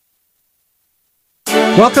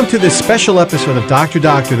Welcome to this special episode of Dr.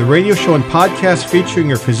 Doctor, the radio show and podcast featuring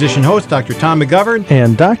your physician host, Dr. Tom McGovern.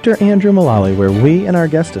 And Dr. Andrew Mullally, where we and our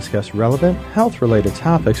guests discuss relevant, health-related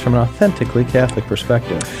topics from an authentically Catholic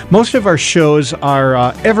perspective. Most of our shows are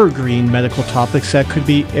evergreen medical topics that could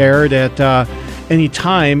be aired at any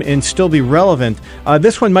time and still be relevant.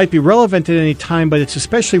 This one might be relevant at any time, but it's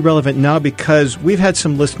especially relevant now because we've had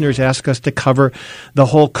some listeners ask us to cover the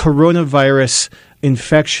whole coronavirus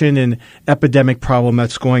infection and epidemic problem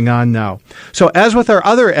that's going on now. So as with our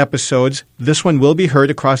other episodes, this one will be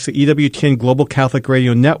heard across the EWTN Global Catholic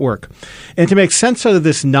Radio Network. And to make sense out of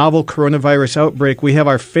this novel coronavirus outbreak, we have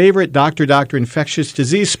our favorite Dr. infectious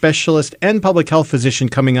disease specialist and public health physician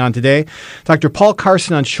coming on today. Dr. Paul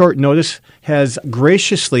Carson, on short notice, has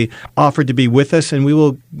graciously offered to be with us, and we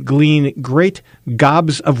will glean great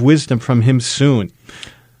gobs of wisdom from him soon.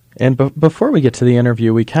 And before we get to the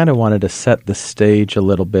interview, we kind of wanted to set the stage a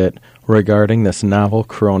little bit regarding this novel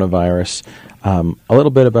coronavirus, a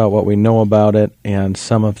little bit about what we know about it and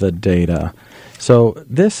some of the data. So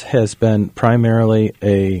this has been primarily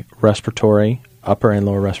a respiratory, upper and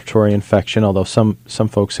lower respiratory infection, although some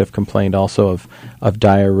folks have complained also of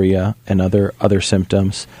diarrhea and other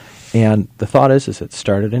symptoms. And the thought is it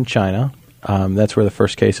started in China. That's where the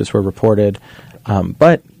first cases were reported.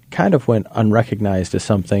 But kind of went unrecognized as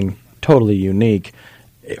something totally unique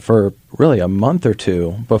for really a month or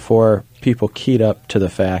two before people keyed up to the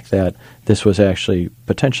fact that this was actually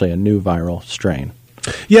potentially a new viral strain.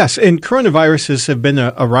 Yes, and coronaviruses have been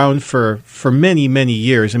around for many, many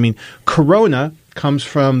years. I mean, corona comes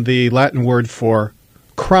from the Latin word for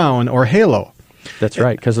crown or halo. That's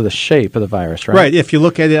right, because of the shape of the virus, right? Right. If you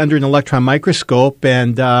look at it under an electron microscope,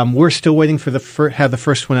 and we're still waiting for have the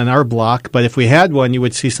first one on our block, but if we had one, you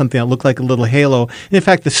would see something that looked like a little halo. And in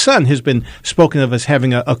fact, the sun has been spoken of as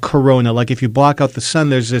having a corona. Like if you block out the sun,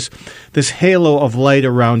 there's this halo of light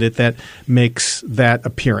around it that makes that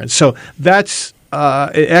appearance. So that's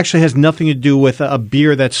it actually has nothing to do with a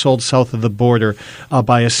beer that's sold south of the border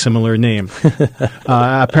by a similar name.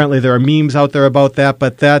 Apparently there are memes out there about that,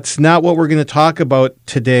 but that's not what we're going to talk about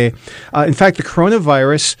today. In fact, the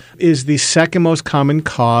coronavirus is the second most common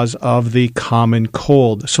cause of the common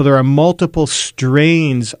cold. So there are multiple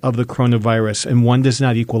strains of the coronavirus, and one does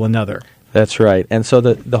not equal another. That's right. And so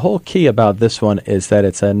the whole key about this one is that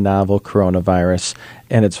it's a novel coronavirus,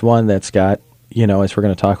 and it's one that's got, as we're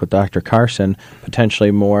going to talk with Dr. Carson, potentially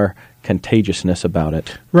more contagiousness about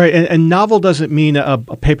it. Right, and novel doesn't mean a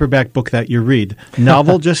paperback book that you read.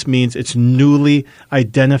 Novel just means it's newly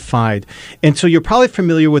identified. And so you're probably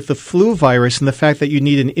familiar with the flu virus and the fact that you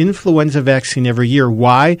need an influenza vaccine every year.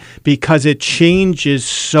 Why? Because it changes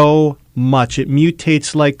so much. It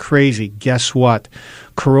mutates like crazy. Guess what?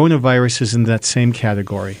 Coronavirus is in that same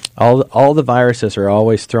category. All the viruses are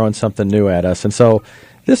always throwing something new at us. And so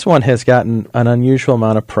this one has gotten an unusual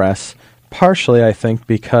amount of press, partially, I think,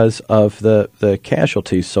 because of the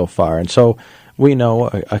casualties so far. And so we know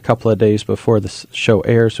a couple of days before this show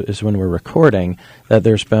airs is when we're recording that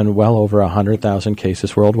there's been well over 100,000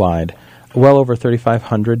 cases worldwide, well over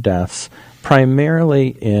 3,500 deaths, primarily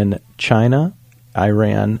in China,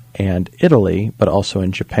 Iran, and Italy, but also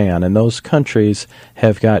in Japan. And those countries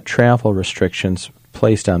have got travel restrictions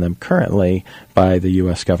placed on them currently by the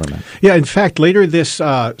U.S. government. Yeah, in fact, later this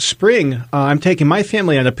spring, I'm taking my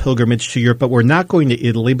family on a pilgrimage to Europe, but we're not going to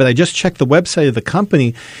Italy. But I just checked the website of the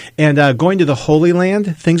company, and going to the Holy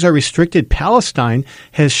Land, things are restricted. Palestine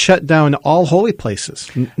has shut down all holy places,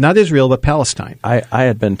 not Israel, but Palestine. I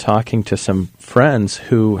had been talking to some friends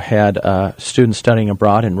who had students studying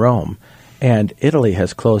abroad in Rome, and Italy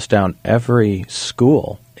has closed down every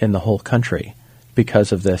school in the whole country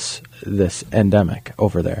because of this endemic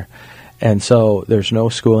over there. And so there's no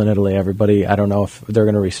school in Italy. Everybody, I don't know if they're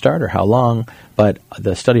going to restart or how long, but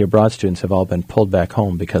the study abroad students have all been pulled back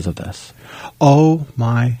home because of this. Oh,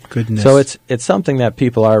 my goodness. So it's something that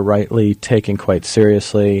people are rightly taking quite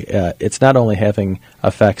seriously. It's not only having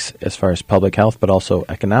effects as far as public health, but also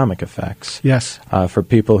economic effects. Yes. For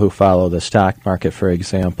people who follow the stock market, for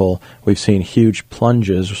example, we've seen huge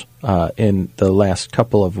plunges in the last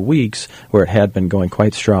couple of weeks where it had been going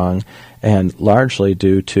quite strong, and largely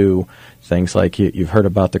due to things like you've heard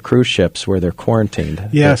about the cruise ships where they're quarantined.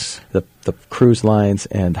 Yes. The cruise lines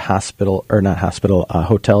and hotel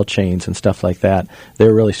chains and stuff like that,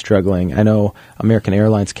 they're really struggling. I know American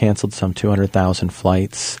Airlines canceled some 200,000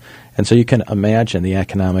 flights. And so you can imagine the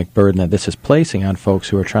economic burden that this is placing on folks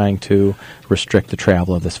who are trying to restrict the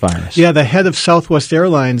travel of this virus. Yeah, the head of Southwest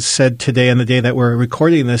Airlines said today, on the day that we're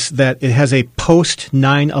recording this, that it has a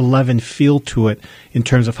post-9/11 feel to it in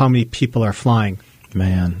terms of how many people are flying.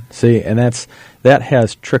 Man, see, and that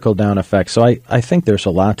has trickle-down effects. So I think there's a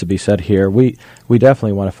lot to be said here. We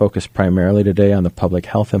definitely want to focus primarily today on the public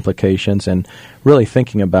health implications and really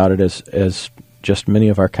thinking about it as just many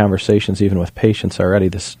of our conversations, even with patients already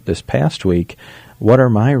this past week. What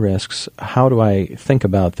are my risks? How do I think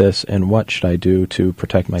about this? And what should I do to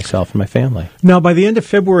protect myself and my family? Now, by the end of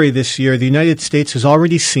February this year, the United States has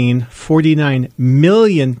already seen 49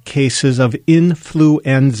 million cases of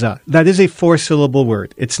influenza. That is a 4-syllable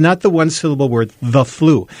word. It's not the 1-syllable word, the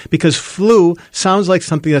flu, because flu sounds like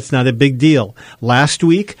something that's not a big deal. Last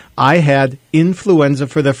week, I had influenza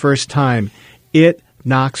for the first time. It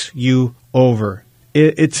knocks you over.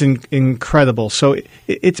 It's incredible. So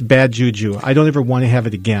it's bad juju. I don't ever want to have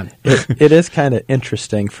it again. It is kind of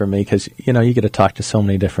interesting for me because, you get to talk to so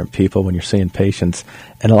many different people when you're seeing patients.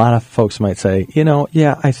 And a lot of folks might say,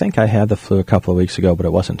 yeah, I think I had the flu a couple of weeks ago, but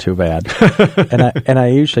it wasn't too bad. and I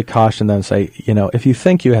usually caution them and say, if you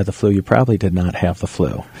think you had the flu, you probably did not have the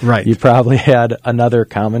flu. Right. You probably had another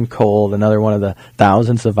common cold, another one of the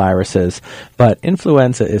thousands of viruses. But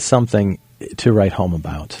influenza is something to write home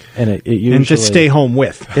about, and it usually, and to stay home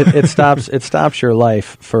with. it stops your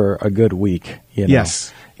life for a good week.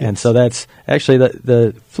 Yes, and so that's actually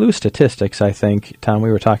the flu statistics. I think, Tom, we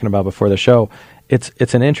were talking about before the show.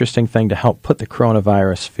 It's an interesting thing to help put the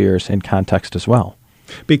coronavirus fears in context as well.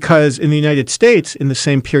 Because in the United States, in the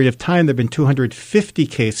same period of time, there have been 250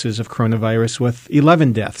 cases of coronavirus with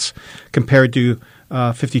 11 deaths, compared to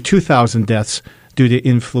 52,000 deaths due to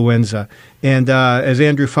influenza. And as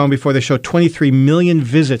Andrew found before the show, 23 million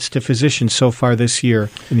visits to physicians so far this year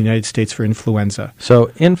in the United States for influenza.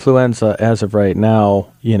 So influenza, as of right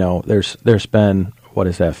now, there's been,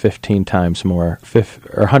 15 times more,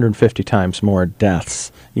 or 150 times more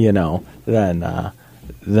deaths, than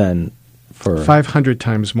for 500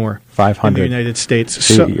 times more 500 in the United States.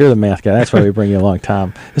 So you're the math guy. That's why we bring you along,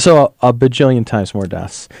 Tom. So a bajillion times more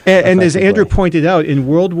deaths. And as Andrew pointed out, in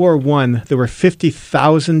World War I, there were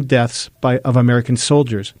 50,000 deaths of American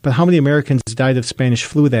soldiers. But how many Americans died of Spanish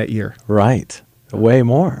flu that year? Right. Way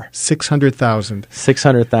more. 600,000.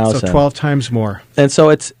 600,000. So 12 times more. And so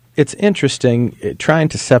it's interesting trying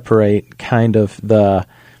to separate kind of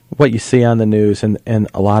what you see on the news and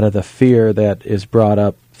a lot of the fear that is brought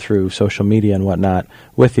up through social media and whatnot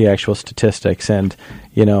with the actual statistics. And,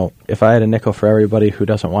 if I had a nickel for everybody who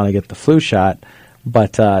doesn't want to get the flu shot,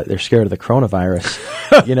 but they're scared of the coronavirus,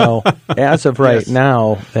 as of right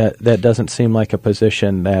now, that doesn't seem like a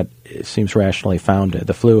position that seems rationally founded.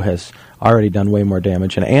 The flu has already done way more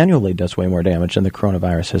damage and annually does way more damage than the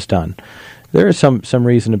coronavirus has done. There is some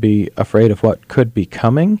reason to be afraid of what could be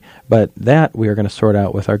coming, but that we are going to sort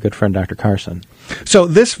out with our good friend Dr. Carson. So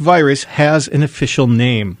this virus has an official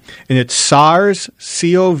name, and it's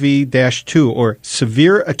SARS-CoV-2, or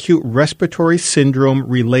Severe Acute Respiratory Syndrome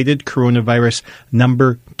Related Coronavirus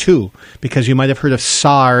number 2, because you might have heard of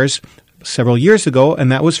SARS several years ago,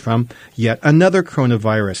 and that was from yet another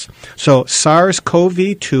coronavirus. So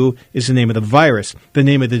SARS-CoV-2 is the name of the virus. The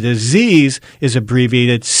name of the disease is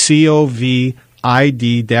abbreviated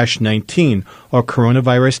COVID-19, or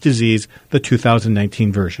coronavirus disease, the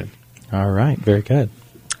 2019 version. All right, very good.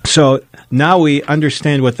 So now we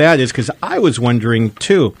understand what that is, because I was wondering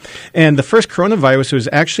too. And the first coronavirus was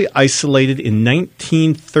actually isolated in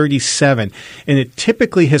 1937, and it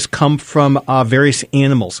typically has come from various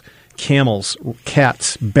animals. Camels,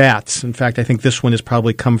 cats, bats. In fact, I think this one has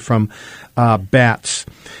probably come from bats.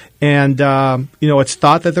 And, it's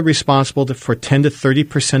thought that they're responsible for 10 to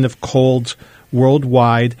 30% of colds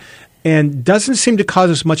worldwide, and doesn't seem to cause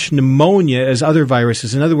as much pneumonia as other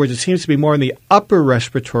viruses. In other words, it seems to be more in the upper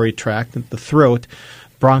respiratory tract, the throat,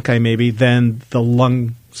 bronchi maybe, than the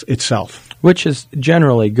lung itself. Which is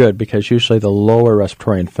generally good, because usually the lower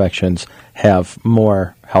respiratory infections have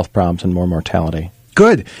more health problems and more mortality.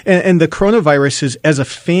 Good. And the coronaviruses, as a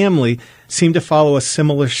family, seem to follow a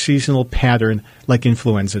similar seasonal pattern like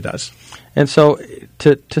influenza does. And so,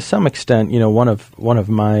 to some extent, one of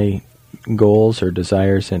my goals or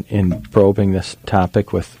desires in probing this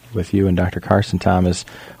topic with you and Dr. Carson, Tom, is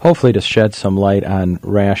hopefully to shed some light on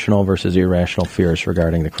rational versus irrational fears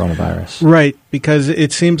regarding the coronavirus. Right, because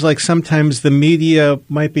it seems like sometimes the media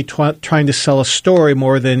might be trying to sell a story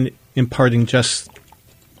more than imparting just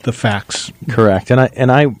the facts. Correct.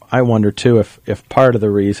 And I wonder, too, if part of the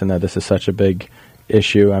reason that this is such a big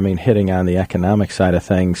issue, hitting on the economic side of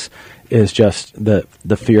things, is just the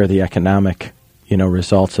fear of the economic,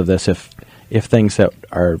 results of this. If things that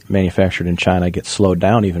are manufactured in China get slowed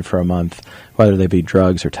down even for a month, whether they be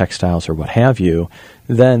drugs or textiles or what have you,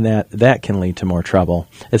 then that can lead to more trouble.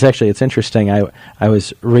 It's interesting. I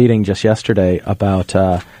was reading just yesterday about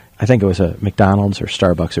I think it was a McDonald's or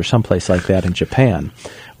Starbucks or someplace like that in Japan,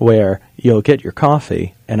 where you'll get your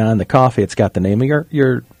coffee, and on the coffee it's got the name of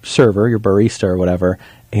your server, your barista or whatever,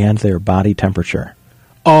 and their body temperature.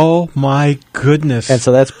 Oh, my goodness. And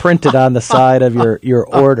so that's printed on the side of your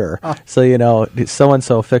order. So,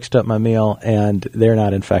 so-and-so fixed up my meal, and they're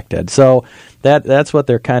not infected. So that's what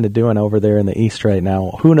they're kind of doing over there in the East right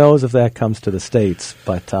now. Who knows if that comes to the States?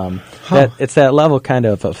 But it's that level kind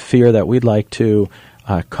of fear that we'd like to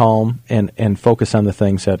calm and focus on the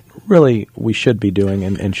things that really we should be doing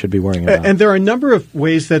and should be worrying about. And there are a number of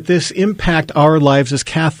ways that this impact our lives as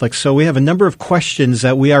Catholics. So we have a number of questions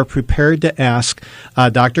that we are prepared to ask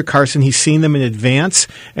Dr. Carson. He's seen them in advance,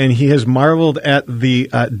 and he has marveled at the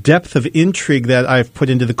depth of intrigue that I've put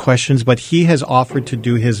into the questions, but he has offered to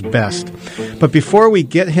do his best. But before we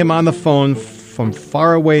get him on the phone from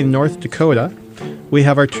far away North Dakota, we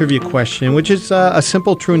have our trivia question, which is a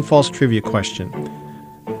simple true and false trivia question.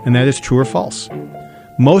 And that is true or false.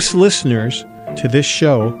 Most listeners to this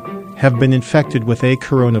show have been infected with a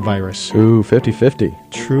coronavirus. Ooh,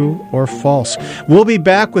 50-50. True or false? We'll be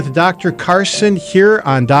back with Dr. Carson here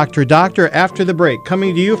on Dr. Doctor after the break,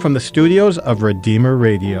 coming to you from the studios of Redeemer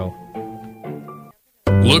Radio.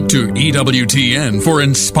 Look to EWTN for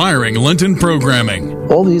inspiring Lenten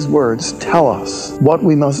programming. All these words tell us what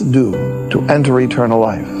we must do to enter eternal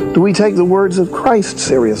life. Do we take the words of Christ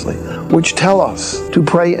seriously, which tell us to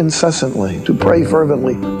pray incessantly, to pray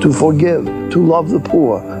fervently, to forgive, to love the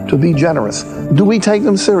poor, to be generous? Do we take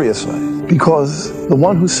them seriously? Because the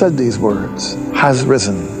one who said these words has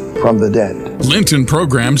risen from the dead. Lenten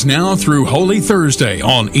programs now through Holy Thursday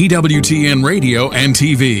on EWTN Radio and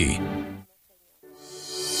TV.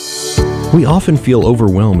 We often feel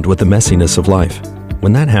overwhelmed with the messiness of life.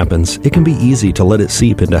 When that happens, it can be easy to let it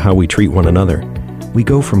seep into how we treat one another. We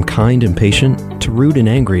go from kind and patient to rude and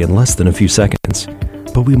angry in less than a few seconds.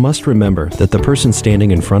 But we must remember that the person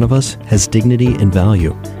standing in front of us has dignity and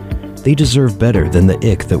value. They deserve better than the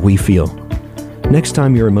ick that we feel. Next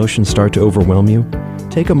time your emotions start to overwhelm you,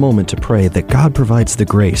 take a moment to pray that God provides the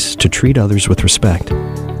grace to treat others with respect,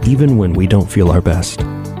 even when we don't feel our best.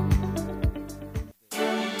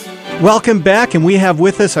 Welcome back, and we have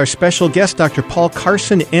with us our special guest, Dr. Paul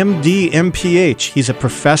Carson, MD, MPH. He's a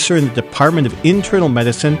professor in the Department of Internal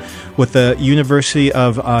Medicine with the University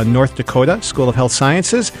of North Dakota School of Health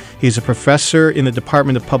Sciences. He's a professor in the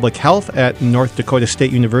Department of Public Health at North Dakota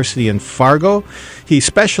State University in Fargo. He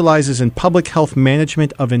specializes in public health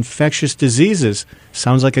management of infectious diseases.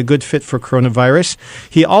 Sounds like a good fit for coronavirus.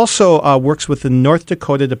 He also works with the North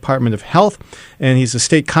Dakota Department of Health, and he's a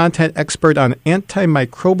state content expert on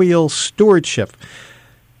antimicrobial stewardship.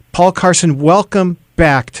 Paul Carson, welcome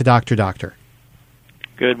back to Dr. Doctor.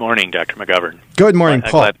 Good morning, Dr. McGovern. Good morning,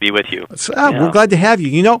 Paul. I'm glad to be with you. We're glad to have you.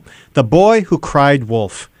 You know, the boy who cried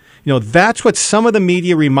wolf. You know, that's what some of the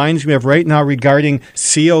media reminds me of right now regarding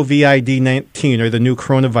COVID-19 or the new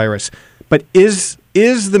coronavirus. But is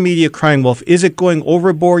the media crying wolf? Is it going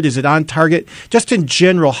overboard? Is it on target? Just in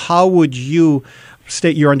general, how would you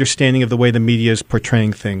state your understanding of the way the media is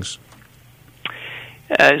portraying things?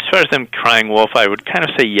 As far as them crying wolf, I would kind of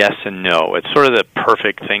say yes and no. It's sort of the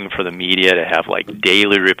perfect thing for the media to have like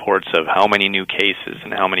daily reports of how many new cases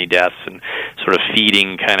and how many deaths, and sort of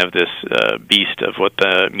feeding kind of this beast of what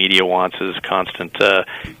the media wants is constant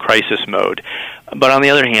crisis mode. But on the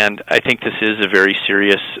other hand, I think this is a very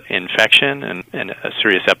serious infection and a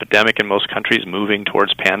serious epidemic in most countries, moving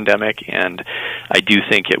towards pandemic, and I do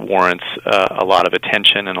think it warrants a lot of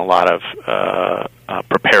attention and a lot of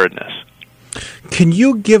preparedness. Can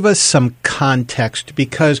you give us some context?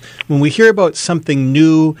 Because when we hear about something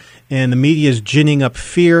new and the media is ginning up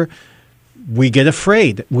fear, we get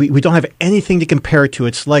afraid. We don't have anything to compare it to.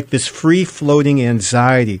 It's like this free-floating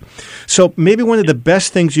anxiety. So maybe one of the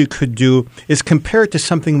best things you could do is compare it to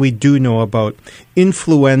something we do know about,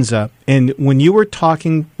 influenza. And when you were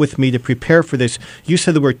talking with me to prepare for this, you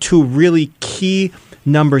said there were two really key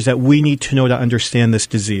numbers that we need to know to understand this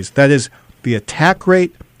disease. That is the attack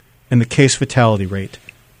rate and the case fatality rate.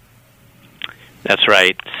 That's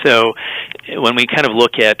right. So when we kind of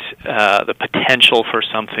look at the potential for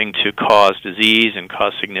something to cause disease and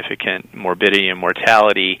cause significant morbidity and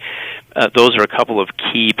mortality, those are a couple of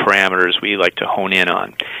key parameters we like to hone in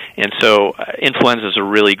on. And so influenza is a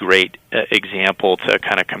really great example to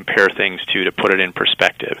kind of compare things to put it in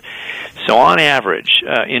perspective. So on average,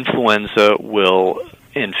 influenza will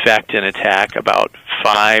infect and attack about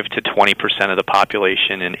 5 to 20% of the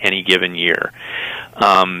population in any given year.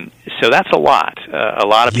 So that's a lot. A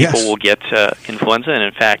lot of people will get influenza, and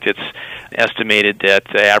in fact, it's estimated that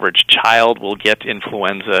the average child will get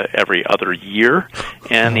influenza every other year,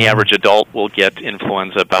 and the average adult will get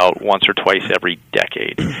influenza about once or twice every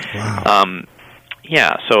decade. Wow.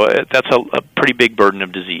 So that's a pretty big burden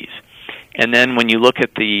of disease. And then when you look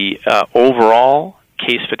at the overall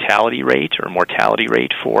case fatality rate or mortality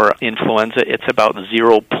rate for influenza, it's about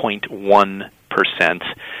 0.1%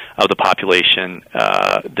 of the population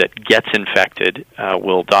that gets infected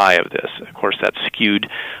will die of this. Of course, that's skewed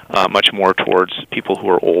much more towards people who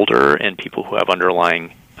are older and people who have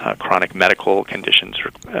underlying chronic medical conditions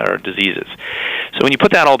or diseases. So when you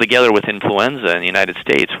put that all together with influenza in the United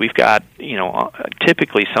States, we've got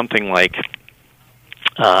typically something like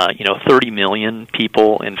 30 million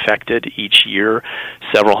people infected each year,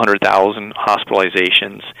 several 100,000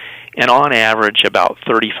 hospitalizations, and on average about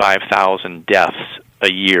 35,000 deaths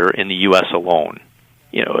a year in the U.S. alone.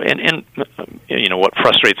 And what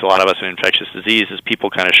frustrates a lot of us in infectious disease is people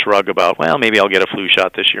kind of shrug about, well, maybe I'll get a flu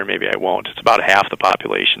shot this year, maybe I won't. It's about half the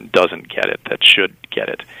population doesn't get it that should get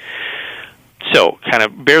it. So kind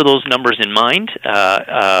of bear those numbers in mind,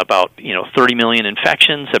 about 30 million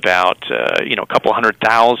infections, about a couple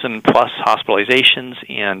 100,000 plus hospitalizations,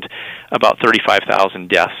 and about 35,000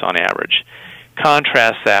 deaths on average.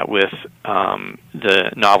 Contrast that with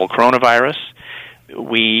the novel coronavirus.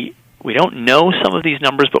 We don't know some of these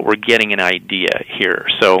numbers, but we're getting an idea here.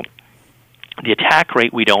 So the attack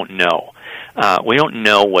rate we don't know. We don't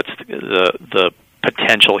know what's the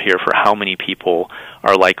potential here for how many people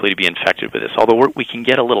are likely to be infected with this, although we can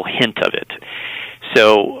get a little hint of it.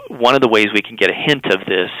 So one of the ways we can get a hint of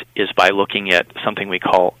this is by looking at something we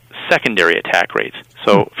call secondary attack rates.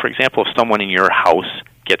 So, for example, if someone in your house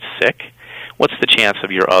gets sick, what's the chance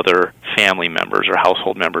of your other family members or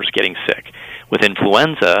household members getting sick? With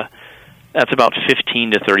influenza, that's about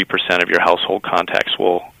 15 to 30% of your household contacts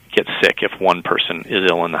will get sick if one person is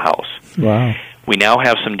ill in the house. Wow. We now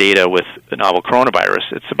have some data with the novel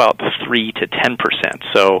coronavirus. It's about 3 to 10%,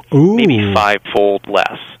 so maybe five-fold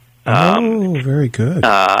less. Very good.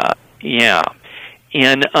 Yeah.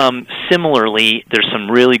 And similarly, there's some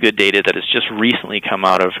really good data that has just recently come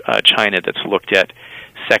out of China that's looked at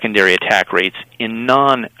secondary attack rates in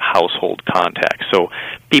non-household contacts. So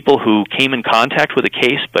people who came in contact with a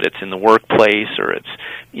case, but it's in the workplace or it's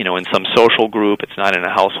in some social group, it's not in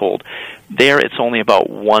a household. There, it's only about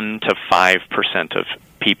 1 to 5% of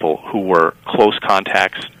people who were close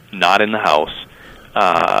contacts, not in the house,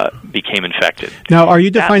 became infected. Now, are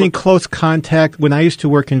you defining close contact? When I used to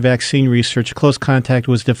work in vaccine research, close contact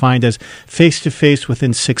was defined as face-to-face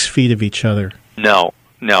within 6 feet of each other. No,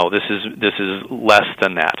 this is less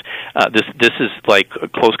than that. This is like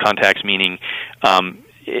close contacts, meaning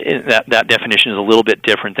that definition is a little bit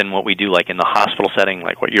different than what we do like in the hospital setting,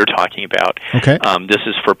 like what you're talking about. Okay. This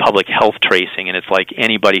is for public health tracing, and it's like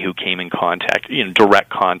anybody who came in contact,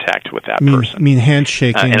 direct contact with that person. Mean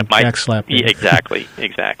handshaking and backslapping. Exactly.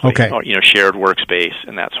 Okay. Or, shared workspace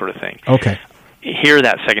and that sort of thing. Okay. Here,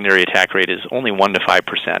 that secondary attack rate is only 1 to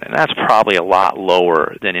 5%, and that's probably a lot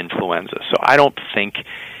lower than influenza. So I don't think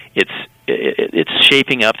it's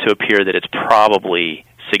shaping up to appear that it's probably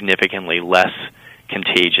significantly less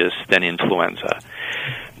contagious than influenza.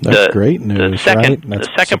 That's great news, right? That's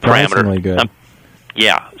the second parameter. Good.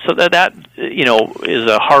 So that is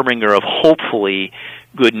a harbinger of hopefully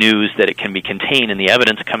good news that it can be contained, and the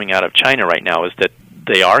evidence coming out of China right now is that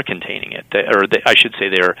they are containing it, I should say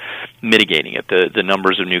they're mitigating it. The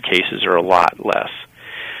numbers of new cases are a lot less.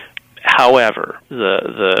 However,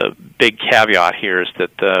 the big caveat here is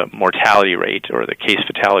that the mortality rate or the case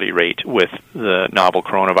fatality rate with the novel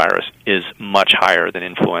coronavirus is much higher than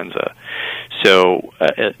influenza. So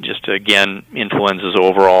just again, influenza's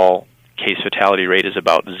overall case fatality rate is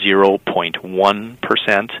about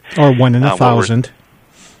 0.1%. Or 1 in 1,000.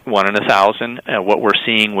 1 in 1,000. What we're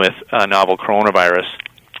seeing with novel coronavirus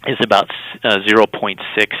is about 0.6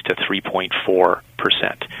 to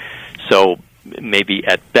 3.4%. So maybe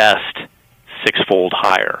at best 6-fold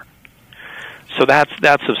higher. So that's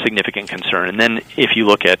of significant concern. And then if you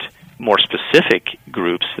look at more specific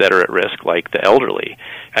groups that are at risk, like the elderly,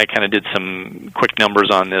 I kind of did some quick numbers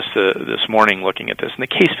on this this morning looking at this. And the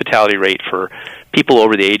case fatality rate for people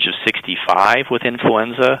over the age of 65 with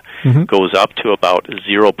influenza goes up to about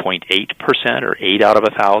 0.8% or 8 out of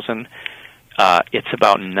 1,000. It's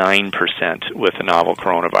about 9% with the novel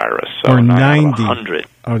coronavirus. So or 90 out of 100.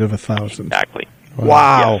 Out of 1,000. Exactly.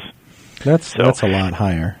 Wow. Yes. That's a lot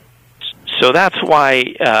higher. So that's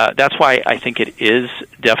why I think it is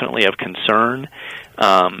definitely of concern.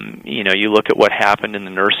 You look at what happened in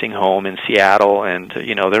the nursing home in Seattle, and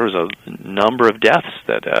there was a number of deaths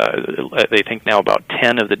that they think now about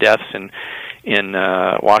 10 of the deaths in in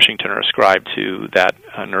Washington are ascribed to that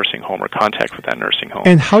nursing home or contact with that nursing home.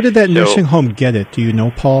 And how did that nursing home get it? Do you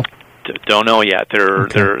know, Paul? Don't know yet.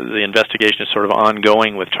 The investigation is sort of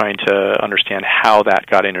ongoing with trying to understand how that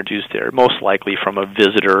got introduced there. Most likely from a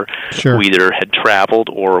visitor who either had traveled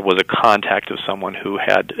or was a contact of someone who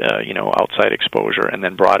had outside exposure and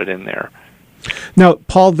then brought it in there. Now,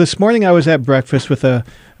 Paul, this morning I was at breakfast with a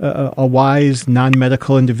wise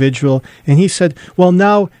non-medical individual, and he said, well,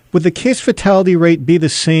 now, would the case fatality rate be the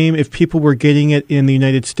same if people were getting it in the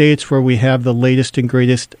United States where we have the latest and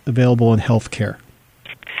greatest available in healthcare?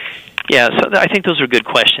 Yeah, so I think those are good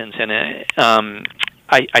questions, and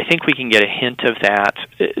I think we can get a hint of that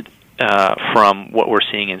from what we're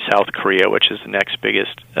seeing in South Korea, which is the next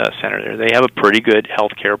biggest center there. They have a pretty good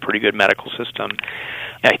healthcare, pretty good medical system.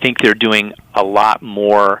 I think they're doing a lot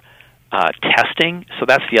more testing, so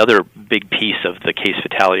that's the other big piece of the case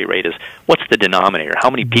fatality rate is what's the denominator? How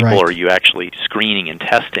many people are you actually screening and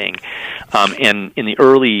testing? And in the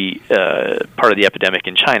early part of the epidemic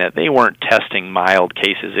in China, they weren't testing mild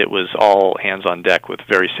cases. It was all hands on deck with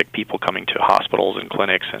very sick people coming to hospitals and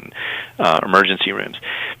clinics and emergency rooms.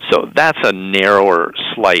 So that's a narrower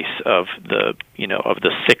slice of the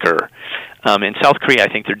sicker. In South Korea,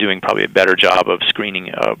 I think they're doing probably a better job of screening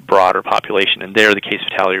a broader population, and there the case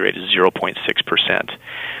fatality rate is 0.6%.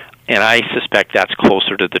 And I suspect that's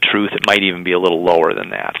closer to the truth. It might even be a little lower than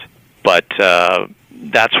that. But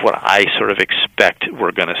that's what I sort of expect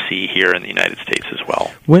we're going to see here in the United States as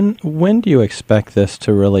well. When do you expect this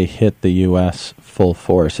to really hit the U.S. full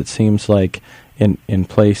force? It seems like in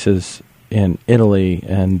places in Italy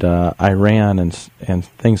and Iran and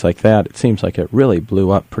things like that, it seems like it really blew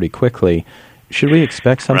up pretty quickly. Should we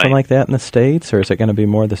expect something like that in the States, or is it going to be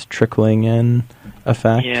more this trickling in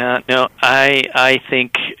effect? Yeah, no, I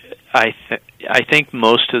think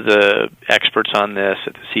most of the experts on this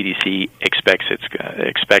at the CDC expect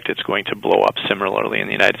it's going to blow up similarly in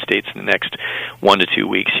the United States in the next 1 to 2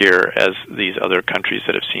 weeks here as these other countries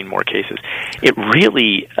that have seen more cases. It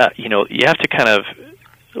really, you have to kind of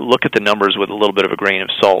look at the numbers with a little bit of a grain of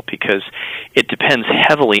salt because it depends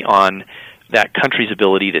heavily on that country's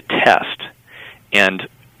ability to test. And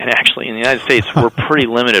actually, in the United States, we're pretty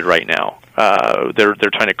limited right now. They're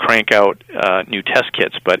trying to crank out new test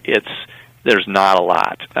kits, but there's not a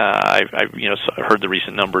lot. I've heard the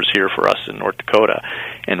recent numbers here for us in North Dakota,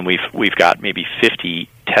 and we've got maybe 50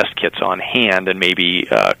 test kits on hand, and maybe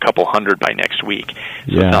a couple hundred by next week.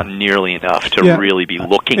 So it's not nearly enough to really be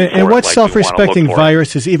looking for it. And what self-respecting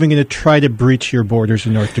virus is even going to try to breach your borders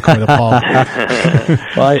in North Dakota, Paul?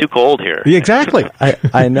 Well, it's too cold here. Exactly.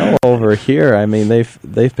 I know over here. I mean,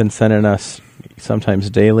 they've been sending us sometimes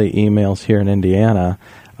daily emails here in Indiana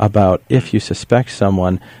about if you suspect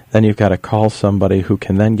someone, then you've got to call somebody who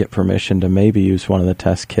can then get permission to maybe use one of the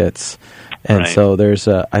test kits. And so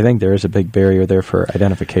I think there is a big barrier there for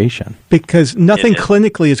identification. Because nothing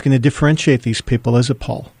clinically is going to differentiate these people, is it,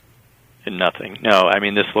 Paul? Nothing. No, I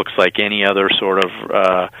mean, this looks like any other sort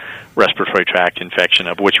of respiratory tract infection,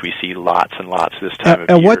 of which we see lots and lots this time of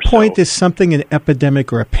year. At what point is something an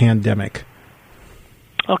epidemic or a pandemic?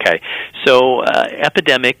 Okay, so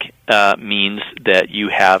epidemic means that you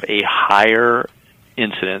have a higher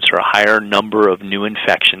incidence or a higher number of new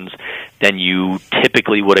infections than you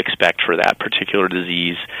typically would expect for that particular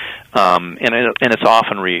disease, and it's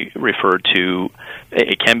often referred to.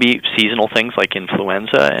 It can be seasonal things like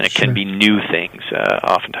influenza, and it can be new things,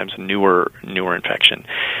 oftentimes a newer infection.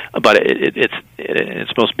 But in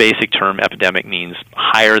its most basic term, epidemic means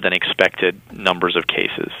higher than expected numbers of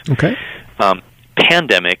cases. Okay.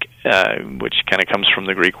 Pandemic, which kind of comes from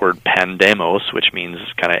the Greek word pandemos, which means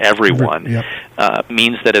kind of everyone,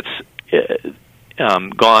 means that it's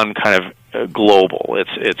gone kind of global.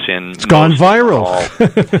 It's gone viral.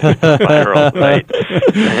 Viral,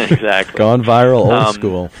 right? Exactly. Gone viral, old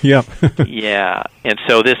school. Yep. Yeah, and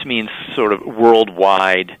so this means sort of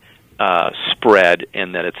worldwide spread,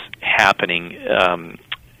 and that it's happening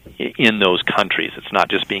in those countries. It's not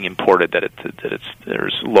just being imported,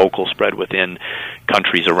 there's local spread within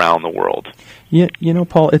countries around the world. Yeah,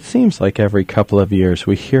 Paul, it seems like every couple of years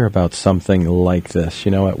we hear about something like this.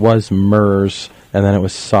 It was MERS, and then it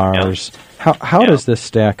was SARS. Yeah. How does this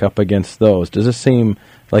stack up against those? Does it seem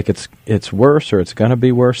like it's worse, or it's going to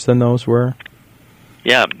be worse than those were?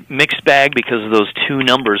 Yeah, mixed bag because of those two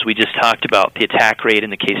numbers we just talked about, the attack rate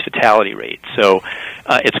and the case fatality rate. So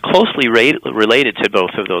it's closely related to both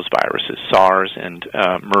of those viruses, SARS and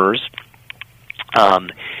MERS.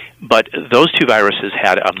 But those two viruses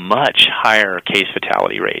had a much higher case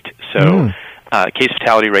fatality rate. So Case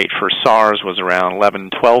fatality rate for SARS was around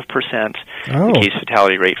 11-12%. Oh. The case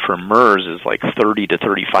fatality rate for MERS is like 30 to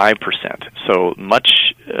 35%, so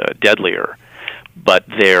much deadlier. But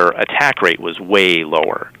their attack rate was way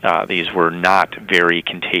lower. These were not very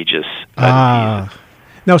contagious diseases.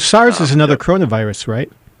 Now, SARS is another coronavirus,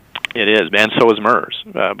 right? It is, and so is MERS.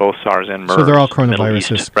 Both SARS and MERS. So they're all Middle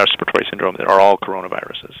coronaviruses. East respiratory syndrome. They are all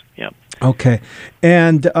coronaviruses. Yeah. Okay.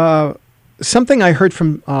 And something I heard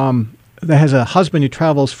from that has a husband who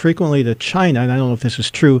travels frequently to China, and I don't know if this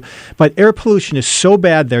is true, but air pollution is so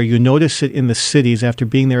bad there, you notice it in the cities after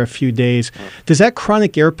being there a few days. Does that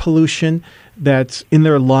chronic air pollution that's in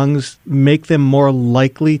their lungs make them more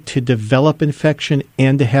likely to develop infection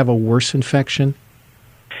and to have a worse infection?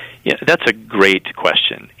 Yeah, that's a great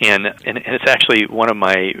question, and it's actually one of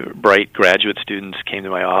my bright graduate students came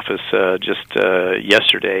to my office just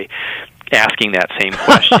yesterday, asking that same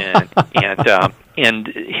question. And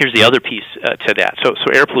here's the other piece to that. So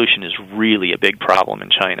air pollution is really a big problem in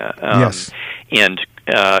China. Yes, and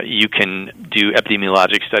you can do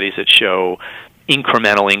epidemiologic studies that show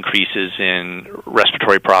incremental increases in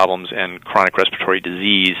respiratory problems and chronic respiratory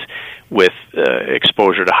disease with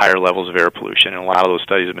exposure to higher levels of air pollution, and a lot of those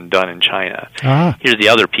studies have been done in China. Here's the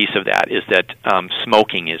other piece of that, is that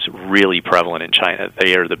smoking is really prevalent in China.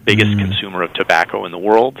 They are the biggest consumer of tobacco in the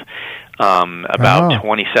world. About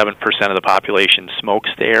 27% of the population smokes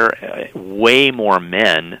there. Way more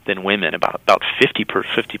men than women. About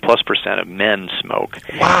 50+% of men smoke.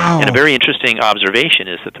 Wow. And a very interesting observation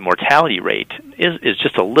is that the mortality rate is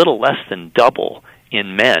just a little less than double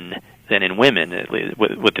in men than in women,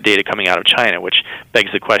 with the data coming out of China, which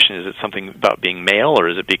begs the question: is it something about being male, or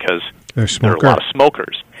is it because there are a lot of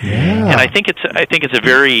smokers? Yeah. And I think it's a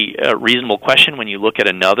very reasonable question when you look at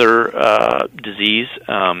another disease.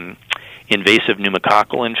 Invasive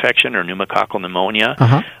pneumococcal infection or pneumococcal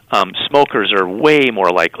pneumonia. Smokers are way more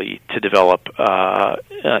likely to develop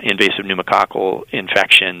invasive pneumococcal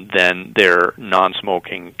infection than their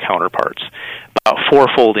non-smoking counterparts. About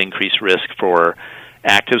 4-fold increased risk for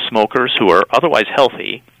active smokers who are otherwise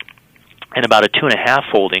healthy, and about a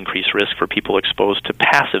 2.5-fold increased risk for people exposed to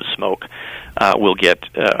passive smoke. They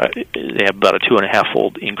have about a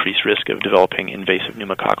 2.5-fold increased risk of developing invasive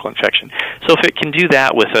pneumococcal infection. So if it can do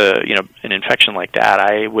that with an infection like that,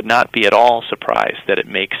 I would not be at all surprised that it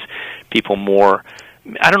makes people more,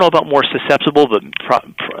 I don't know about more susceptible, but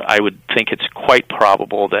I would think it's quite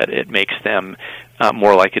probable that it makes them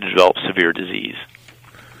more likely to develop severe disease.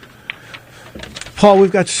 Paul,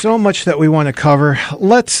 we've got so much that we want to cover.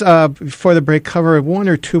 Let's, before the break, cover one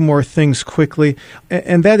or two more things quickly,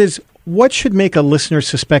 and that is, what should make a listener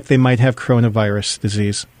suspect they might have coronavirus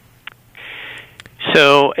disease?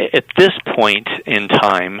 So at this point in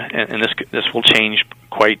time, and this will change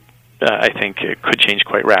quite, I think it could change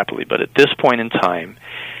quite rapidly, but at this point in time,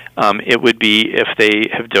 it would be if they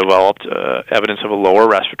have developed evidence of a lower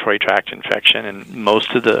respiratory tract infection, and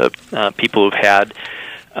most of the people who've had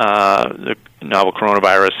the novel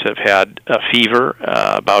coronavirus have had a fever,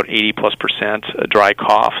 about 80+%, a dry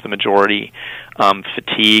cough, the majority,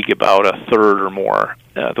 fatigue, about a third or more.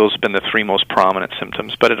 Those have been the three most prominent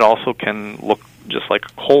symptoms, but it also can look just like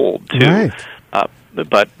a cold, too. Right.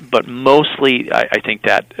 But mostly, I think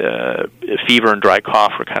that fever and dry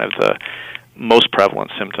cough are kind of the most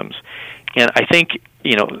prevalent symptoms. And I think,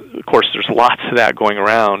 of course, there's lots of that going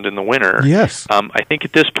around in the winter. Yes. I think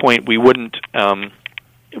at this point we wouldn't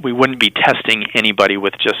be testing anybody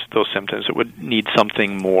with just those symptoms. It would need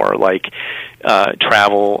something more, like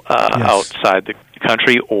travel outside the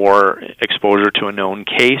country or exposure to a known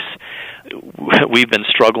case. We've been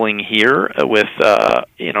struggling here with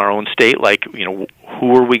in our own state, like,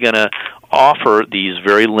 who are we going to offer these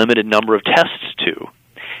very limited number of tests to?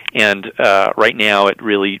 And right now it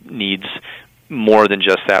really needs more than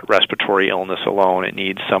just that respiratory illness alone. It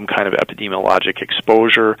needs some kind of epidemiologic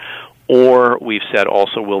exposure. Or we've said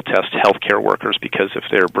also we'll test healthcare workers, because if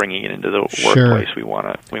they're bringing it into the workplace, we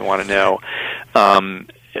want to know.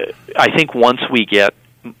 I think once we get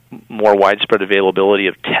more widespread availability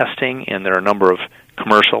of testing, and there are a number of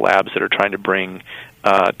commercial labs that are trying to bring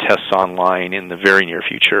tests online in the very near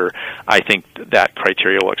future, I think that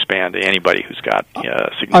criteria will expand to anybody who's got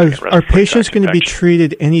significant respiratory Are patients tract going to be infection.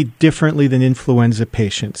 treated any differently than influenza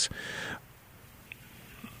patients?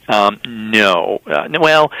 No.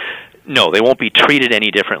 No, they won't be treated any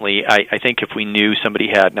differently. I think if we knew somebody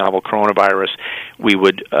had novel coronavirus, we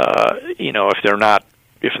would, if they're not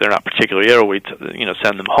they're not particularly ill, we'd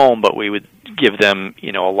send them home, but we would give them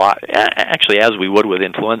a lot, actually, as we would with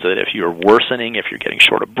influenza. That if you're worsening, if you're getting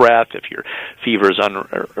short of breath, if your fever is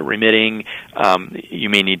unremitting, you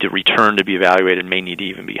may need to return to be evaluated, may need to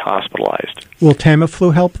even be hospitalized. Will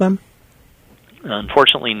Tamiflu help them?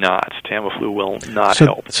 Unfortunately not. Tamiflu will not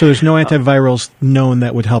help. So there's no antivirals known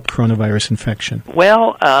that would help coronavirus infection?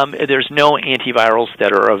 Well, there's no antivirals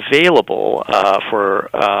that are available for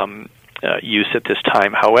use at this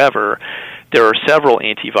time. However, there are several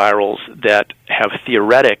antivirals that have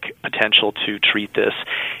theoretic potential to treat this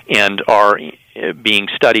and are being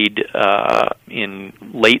studied in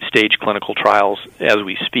late-stage clinical trials as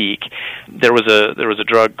we speak. There was a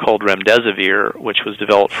drug called remdesivir, which was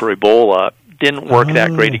developed for Ebola. Didn't work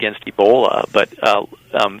that great against Ebola, but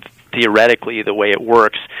theoretically, the way it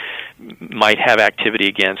works might have activity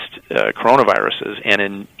against coronaviruses.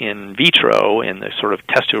 And in vitro, in the sort of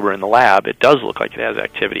test tube or in the lab, it does look like it has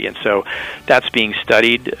activity. And so that's being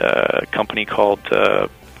studied. A company called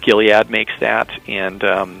Gilead makes that, and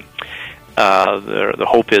the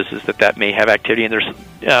hope is that may have activity. And there's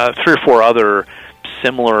 3 or 4 other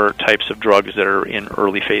similar types of drugs that are in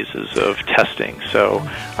early phases of testing. So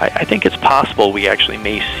I think it's possible we actually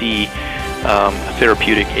may see a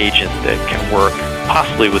therapeutic agent that can work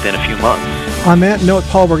possibly within a few months. On that note,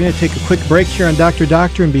 Paul, we're going to take a quick break here on Dr.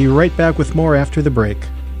 Doctor and be right back with more after the break.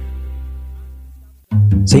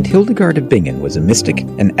 St. Hildegard of Bingen was a mystic,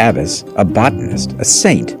 an abbess, a botanist, a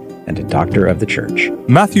saint, and a doctor of the Church.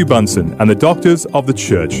 Matthew Bunson and the Doctors of the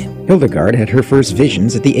Church. Hildegard had her first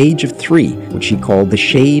visions at the age of 3, which she called the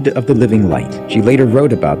shade of the living light. She later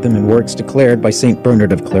wrote about them in works declared by St.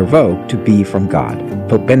 Bernard of Clairvaux to be from God.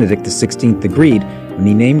 Pope Benedict XVI agreed when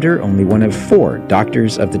he named her only one of 4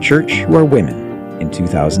 Doctors of the Church who are women in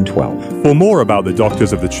 2012. For more about the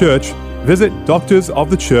Doctors of the Church, visit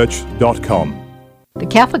doctorsofthechurch.com. The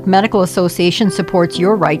Catholic Medical Association supports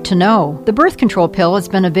your right to know. The birth control pill has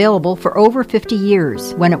been available for over 50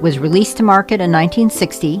 years. When it was released to market in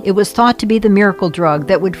 1960, it was thought to be the miracle drug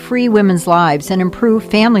that would free women's lives and improve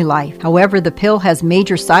family life. However, the pill has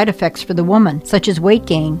major side effects for the woman, such as weight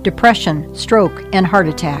gain, depression, stroke, and heart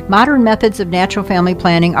attack. Modern methods of natural family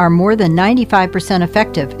planning are more than 95%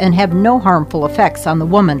 effective and have no harmful effects on the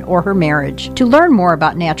woman or her marriage. To learn more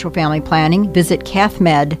about natural family planning, visit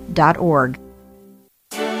cathmed.org.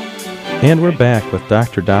 And we're back with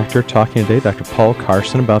Dr. Doctor talking today, Dr. Paul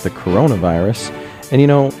Carson, about the coronavirus. And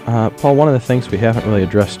Paul, one of the things we haven't really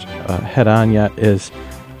addressed head on yet is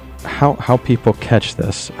how people catch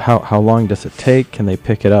this. How long does it take? Can they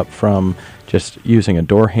pick it up from just using a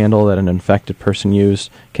door handle that an infected person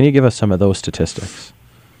used? Can you give us some of those statistics?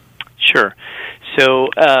 Sure. So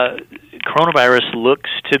coronavirus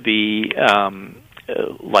looks to be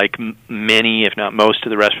like many, if not most,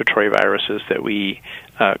 of the respiratory viruses that we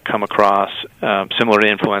come across, similar to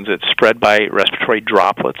influenza. It's spread by respiratory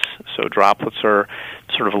droplets. So droplets are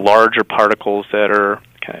sort of larger particles that are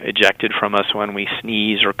kind of ejected from us when we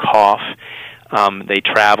sneeze or cough. They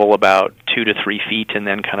travel about 2 to 3 feet and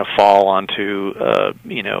then kind of fall onto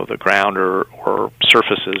the ground or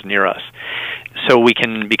surfaces near us. So we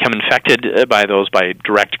can become infected by those by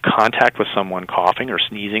direct contact with someone coughing or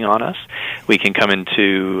sneezing on us. We can come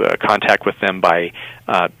into contact with them by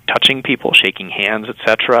touching people, shaking hands,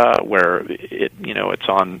 etc., where it's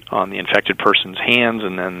on the infected person's hands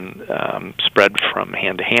and then spread from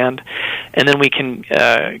hand to hand. And then we can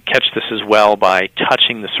catch this as well by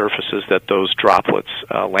touching the surfaces that those droplets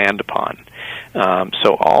land upon.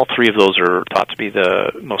 So all 3 of those are thought to be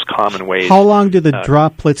the most common ways. How long do the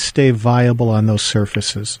droplets stay viable on those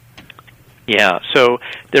surfaces? Yeah, so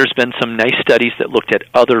there's been some nice studies that looked at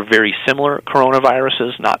other very similar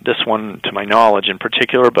coronaviruses, not this one to my knowledge in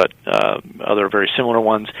particular, but other very similar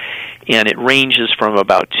ones, and it ranges from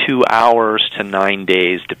about 2 hours to 9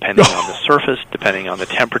 days, depending on the surface, depending on the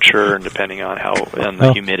temperature, and depending on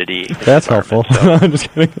the humidity. That's helpful. So, I'm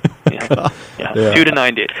just kidding. Yeah, 2 to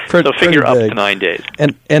 9 days. So figure up to 9 days.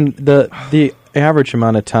 And the average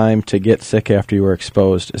amount of time to get sick after you were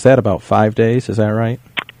exposed, is that about 5 days? Is that right?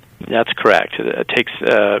 That's correct. It takes,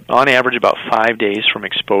 on average, about 5 days from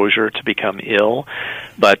exposure to become ill,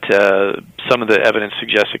 but some of the evidence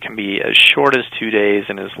suggests it can be as short as 2 days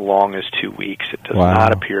and as long as 2 weeks. It does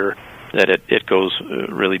not appear that it goes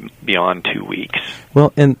really beyond 2 weeks.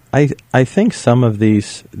 Well, and I think some of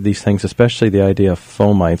these things, especially the idea of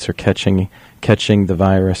fomites or catching the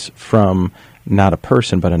virus from not a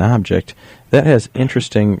person but an object, that has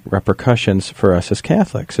interesting repercussions for us as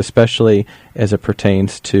Catholics, especially as it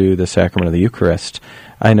pertains to the sacrament of the Eucharist.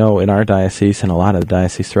 I know in our diocese and a lot of the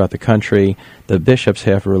dioceses throughout the country, the bishops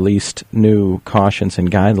have released new cautions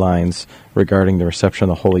and guidelines regarding the reception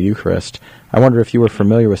of the Holy Eucharist. I wonder if you were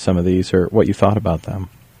familiar with some of these or what you thought about them.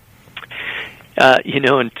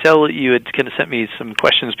 Until you had kind of sent me some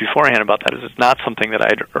questions beforehand about that, it's not something that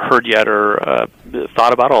I'd heard yet or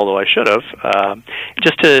thought about, although I should have.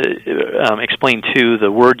 Just to explain, too,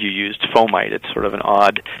 the word you used, fomite, it's sort of an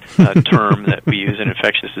odd term that we use in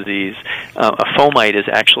infectious disease. A fomite is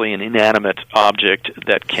actually an inanimate object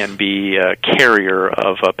that can be a carrier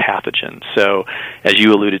of a pathogen. So, as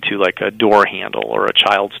you alluded to, like a door handle or a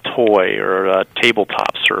child's toy or a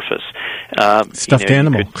tabletop surface. Stuffed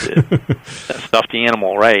animal. Stuffed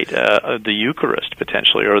animal, right? The Eucharist,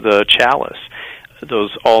 potentially, or the chalice.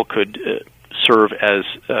 Those all could serve as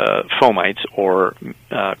fomites or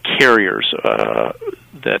carriers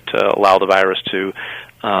that allow the virus to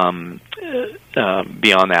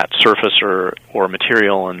be on that surface or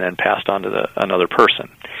material and then passed on to another person.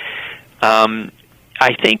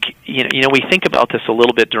 I think we think about this a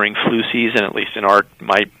little bit during flu season, at least in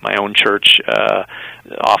my own church.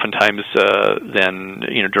 Oftentimes, then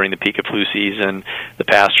during the peak of flu season, the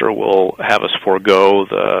pastor will have us forego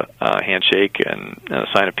the handshake and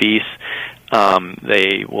sign of peace.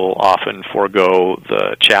 They will often forego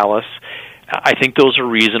the chalice. I think those are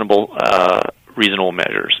reasonable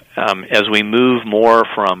measures. As we move more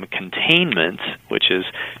from containment, which is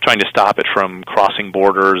trying to stop it from crossing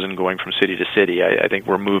borders and going from city to city, I think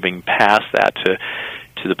we're moving past that to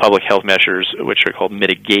the public health measures, which are called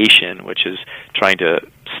mitigation, which is trying to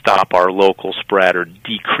stop our local spread or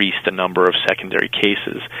decrease the number of secondary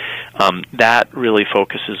cases. That really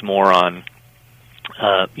focuses more on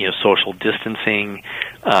social distancing,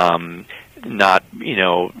 not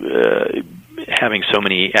having so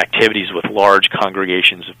many activities with large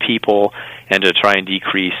congregations of people, and to try and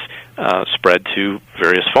decrease spread to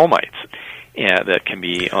various fomites that can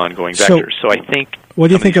be ongoing vectors. So I think. What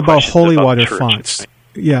do you think about holy water fonts?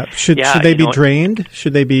 Yeah, should they be drained?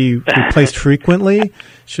 Should they be replaced frequently?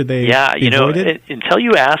 Should they be avoided? Until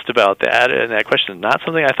you asked about that, and that question is not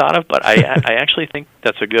something I thought of, but I actually think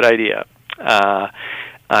that's a good idea.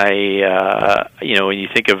 When you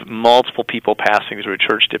think of multiple people passing through a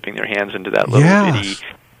church, dipping their hands into that little bitty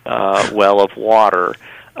well of water.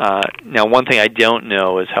 Now, one thing I don't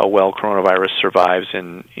know is how well coronavirus survives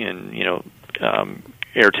in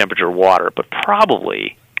air temperature water, but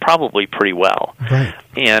probably pretty well. Right.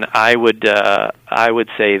 And I would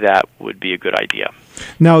say that would be a good idea.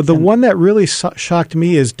 Now, the one that really shocked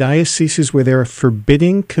me is dioceses where they're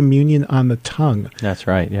forbidding communion on the tongue. That's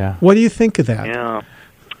right, yeah. What do you think of that?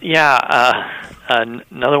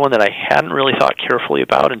 Another one that I hadn't really thought carefully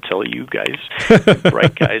about until you guys,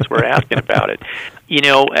 bright guys, were asking about it.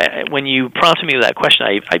 When you prompted me with that question,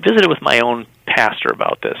 I visited with my own pastor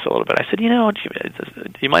about this a little bit. I said, do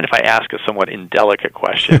you mind if I ask a somewhat indelicate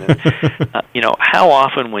question? And, how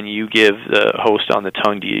often when you give the host on the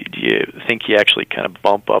tongue, do you think you actually kind of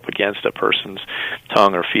bump up against a person's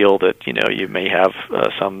tongue or feel that, you may have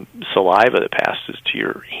some saliva that passes to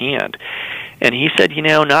your hand? And he said,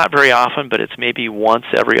 not very often, but it's maybe once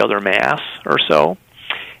every other Mass or so.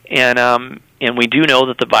 And we do know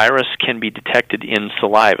that the virus can be detected in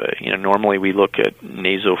saliva. Normally we look at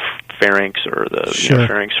nasopharynx or the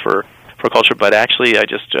pharynx for culture, but actually I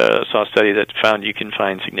just saw a study that found you can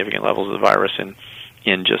find significant levels of the virus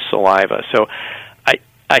in just saliva. So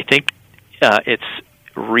I think it's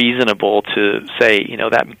reasonable to say,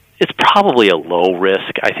 that it's probably a low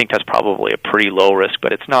risk. I think that's probably a pretty low risk,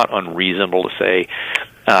 but it's not unreasonable to say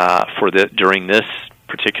during this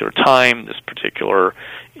particular time, this particular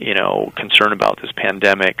concern about this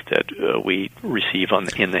pandemic that we receive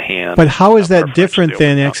in the hand. But how is that different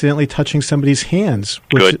than accidentally touching somebody's hands?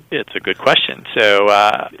 Good. It's a good question. So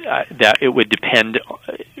that it would depend.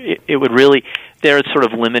 It would really. There, it's sort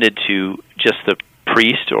of limited to just the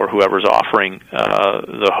priest or whoever's offering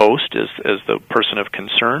the host as the person of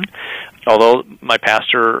concern. Although my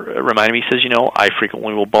pastor reminded me, he says, I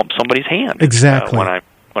frequently will bump somebody's hand exactly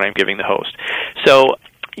when I'm giving the host. So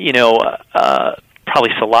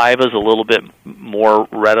probably saliva is a little bit more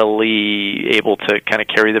readily able to kind of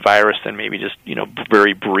carry the virus than maybe just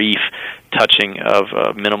very brief touching of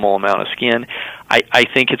a minimal amount of skin. I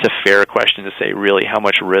think it's a fair question to say really how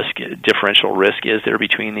much differential risk is there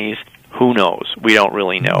between these. Who knows? We don't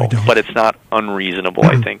really know. But it's not unreasonable,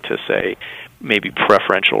 I think, to say maybe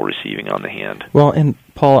preferential receiving on the hand. Well, and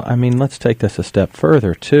Paul, let's take this a step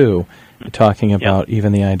further, too, talking about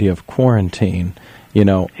even the idea of quarantine.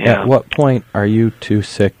 At what point are you too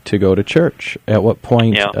sick to go to church? At what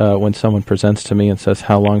point, when someone presents to me and says,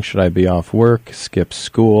 how long should I be off work, skip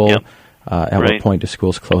school, at what point do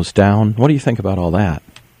schools close down? What do you think about all that?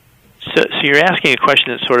 So you're asking a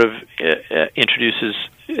question that sort of introduces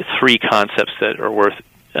three concepts that are worth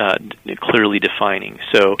clearly defining.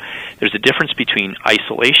 So there's a difference between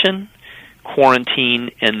isolation, quarantine,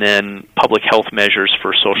 and then public health measures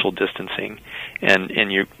for social distancing. And in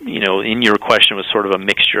your question was sort of a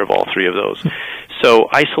mixture of all three of those. So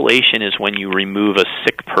isolation is when you remove a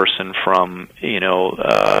sick person from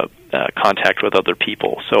contact with other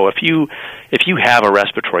people. So if you have a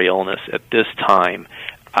respiratory illness at this time,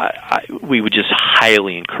 we would just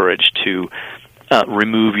highly encourage to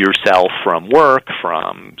remove yourself from work,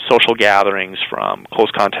 from social gatherings, from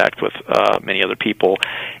close contact with many other people,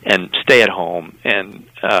 and stay at home and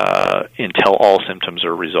until all symptoms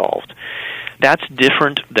are resolved. That's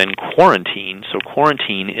different than quarantine. So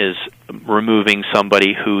quarantine is removing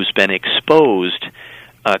somebody who's been exposed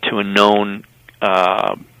to a known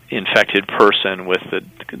infected person with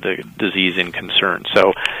the disease in concern.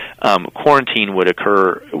 So quarantine would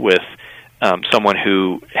occur with someone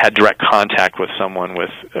who had direct contact with someone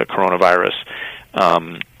with coronavirus,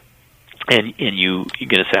 and you're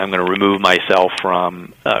going to say, I'm going to remove myself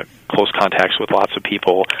from close contacts with lots of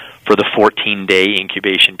people for the 14-day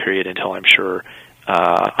incubation period until I'm sure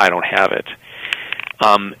I don't have it.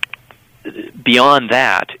 Beyond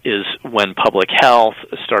that is when public health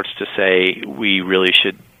starts to say we really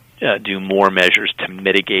should do more measures to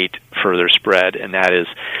mitigate further spread, and that is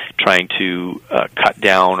trying to cut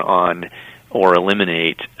down on or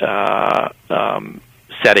eliminate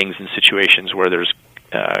settings and situations where there's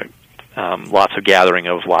lots of gathering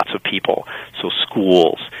of lots of people. So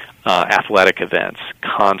schools, athletic events,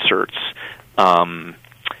 concerts, and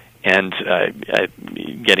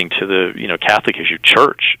getting to the Catholic issue,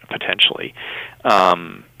 church potentially.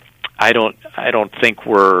 I don't think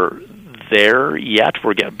we're there yet.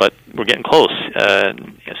 We're getting close.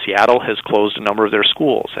 Seattle has closed a number of their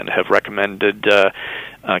schools and have recommended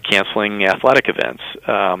canceling athletic events.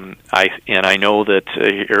 I know that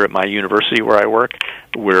here at my university where I work,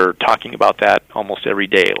 we're talking about that almost every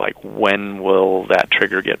day. Like, when will that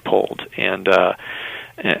trigger get pulled? And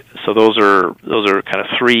so those are kind of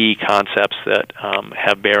three concepts that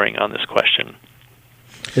have bearing on this question.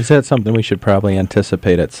 Is that something we should probably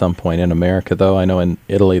anticipate at some point in America, though? I know in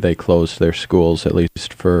Italy they closed their schools, at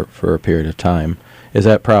least for a period of time. Is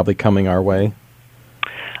that probably coming our way?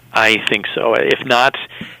 I think so. If not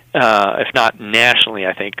nationally,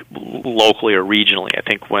 I think locally or regionally. I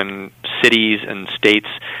think when cities and states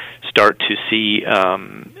start to see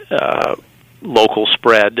local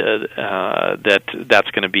spread,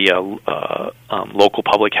 that's going to be a local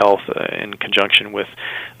public health in conjunction with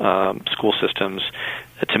school systems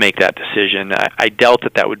to make that decision. I doubt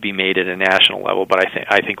that would be made at a national level, but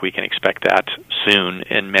I think we can expect that soon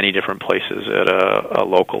in many different places at a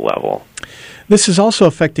local level. This is also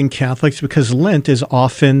affecting Catholics because Lent is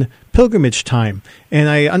often pilgrimage time. And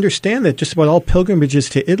I understand that just about all pilgrimages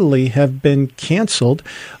to Italy have been canceled.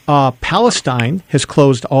 Palestine has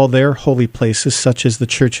closed all their holy places, such as the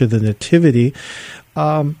Church of the Nativity.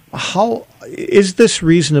 How is this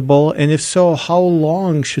reasonable? And if so, how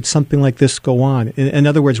long should something like this go on? In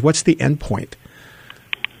other words, what's the end point?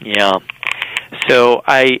 Yeah. So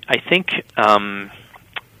I think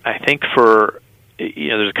for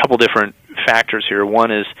there's a couple different factors here.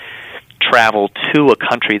 One is travel to a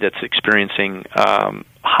country that's experiencing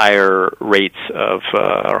higher rates of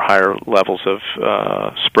or higher levels of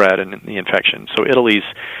spread and the infection. So Italy's,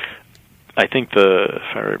 I think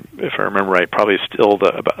if I remember right, probably still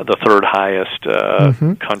the third highest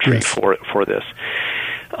country yes. for this.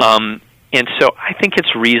 And so I think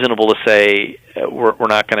it's reasonable to say we're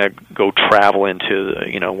not going to go travel into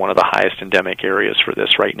one of the highest endemic areas for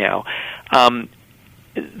this right now.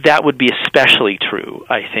 That would be especially true,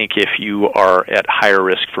 I think, if you are at higher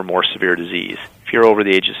risk for more severe disease. If you're over the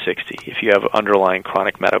age of 60, if you have underlying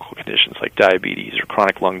chronic medical conditions like diabetes or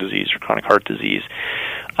chronic lung disease or chronic heart disease,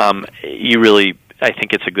 I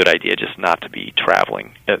think it's a good idea just not to be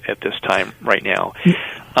traveling at this time right now.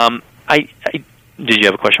 Did you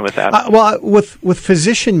have a question with that? With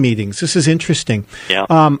physician meetings, this is interesting. Yeah.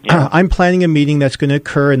 I'm planning a meeting that's going to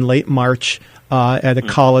occur in late March at a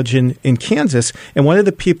college in Kansas, and one of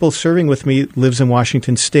the people serving with me lives in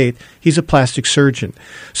Washington State. He's a plastic surgeon.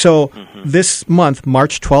 So this month,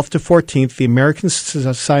 March 12th to 14th, the American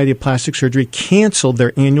Society of Plastic Surgery canceled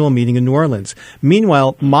their annual meeting in New Orleans.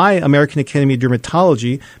 Meanwhile, my American Academy of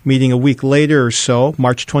Dermatology meeting a week later or so,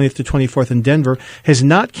 March 20th to 24th in Denver, has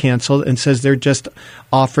not canceled and says they're just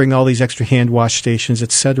offering all these extra hand wash stations,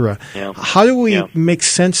 etc. Yeah. How do we make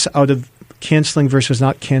sense out of canceling versus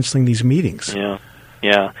not canceling these meetings? Yeah.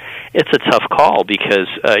 It's a tough call because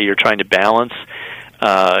you're trying to balance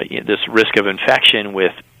this risk of infection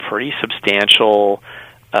with pretty substantial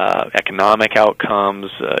economic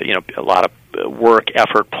outcomes. A lot of work,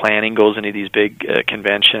 effort, planning goes into these big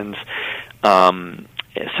conventions.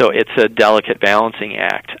 So it's a delicate balancing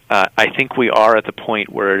act. I think we are at the point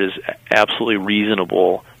where it is absolutely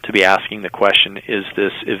reasonable to be asking the question, is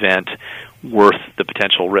this event worth the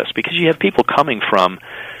potential risk? Because you have people coming from,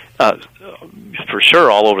 for sure,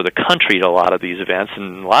 all over the country to a lot of these events,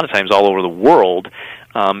 and a lot of times all over the world,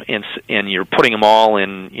 and you're putting them all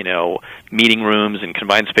in, meeting rooms and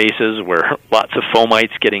confined spaces where lots of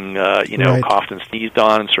fomites getting, coughed and sneezed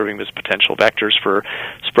on and serving as potential vectors for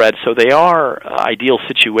spread. So they are ideal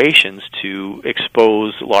situations to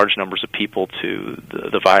expose large numbers of people to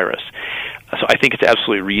the virus. So I think it's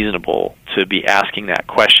absolutely reasonable to be asking that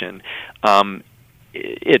question. Where's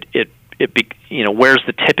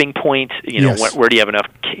the tipping point? Where do you have enough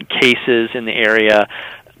cases in the area?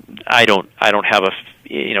 I don't have a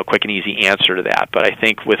quick and easy answer to that. But I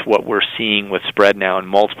think with what we're seeing with spread now in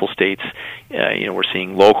multiple states, we're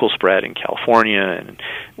seeing local spread in California and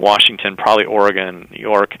Washington, probably Oregon, New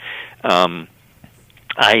York.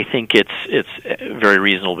 I think it's very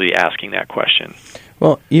reasonable to be asking that question.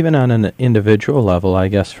 Well, even on an individual level, I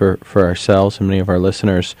guess for ourselves and many of our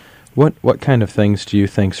listeners, what kind of things do you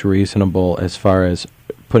think is reasonable as far as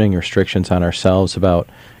putting restrictions on ourselves about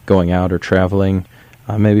going out or traveling?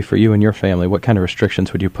 Maybe for you and your family, what kind of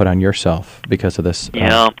restrictions would you put on yourself because of this?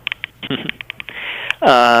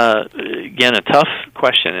 Again, a tough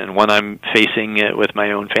question, and one I'm facing with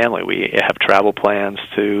my own family. We have travel plans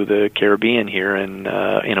to the Caribbean here in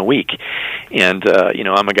a week, and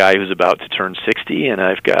I'm a guy who's about to turn 60, and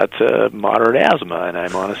I've got moderate asthma, and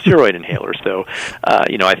I'm on a steroid inhaler. So,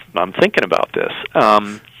 I'm thinking about this.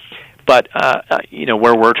 But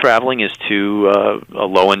where we're traveling is to a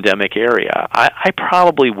low endemic area. I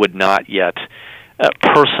probably would not yet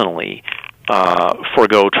personally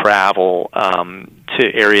forego travel to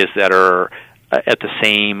areas that are at the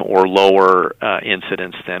same or lower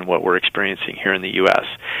incidence than what we're experiencing here in the U.S.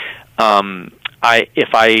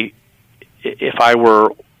 If I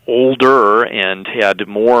were older and had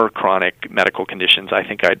more chronic medical conditions, I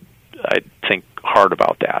think I'd think hard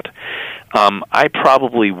about that. I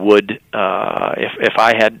probably would, if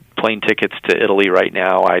I had plane tickets to Italy right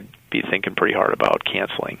now, I'd be thinking pretty hard about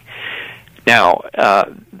canceling. Now,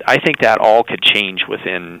 I think that all could change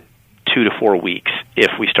within 2 to 4 weeks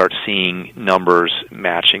if we start seeing numbers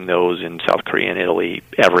matching those in South Korea and Italy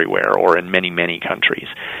everywhere, or in many, many countries.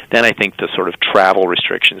 Then I think the sort of travel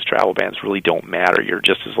restrictions, travel bans really don't matter. You're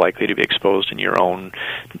just as likely to be exposed in your own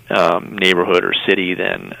neighborhood or city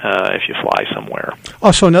than if you fly somewhere.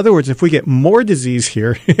 Oh, so in other words, if we get more disease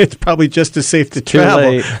here, it's probably just as safe to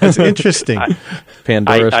travel. That's interesting.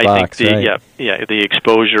 Pandora's box, think right? Yeah, the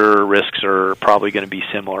exposure risks are probably going to be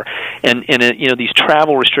similar. And these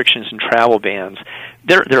travel restrictions and travel bans,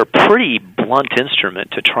 they're a pretty blunt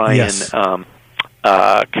instrument to try and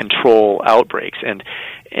control outbreaks. And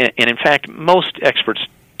in fact, most experts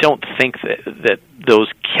don't think that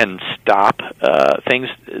those can stop things.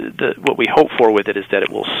 What we hope for with it is that it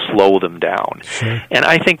will slow them down. Sure. And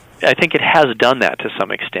I think it has done that to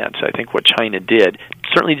some extent. I think what China did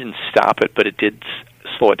certainly didn't stop it, but it did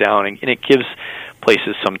slow it down, and it gives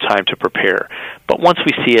places some time to prepare. But once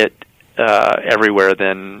we see it everywhere,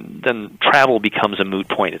 then travel becomes a moot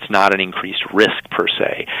point. It's not an increased risk per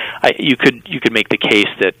se. You could make the case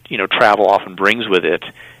that travel often brings with it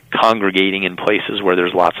congregating in places where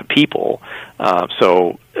there's lots of people.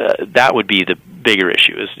 So that would be the bigger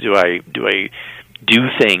issue: is do I do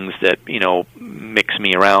things that mix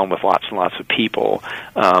me around with lots and lots of people?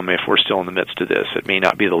 If we're still in the midst of this, it may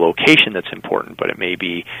not be the location that's important, but it may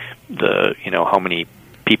be the how many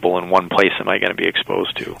people in one place am I going to be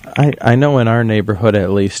exposed to? I know in our neighborhood,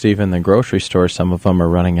 at least, even the grocery store, some of them are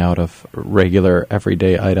running out of regular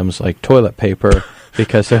everyday items like toilet paper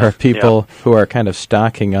because there are people who are kind of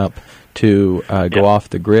stocking up to go off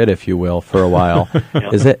the grid, if you will, for a while.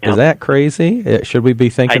 Is that crazy? Should we be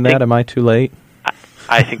thinking that? Am I too late?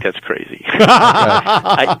 I think that's crazy.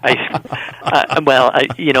 I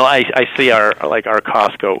see our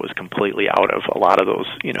Costco was completely out of a lot of those,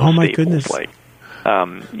 oh my staples goodness. like,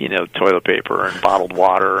 toilet paper and bottled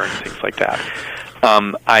water and things like that.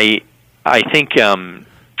 I think,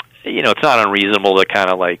 it's not unreasonable to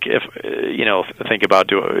kind of think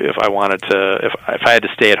about if I wanted to, if I had to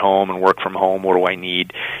stay at home and work from home, what do I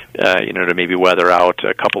need, to maybe weather out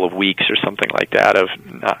a couple of weeks or something like that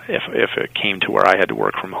if it came to where I had to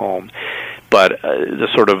work from home. But the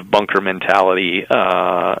sort of bunker mentality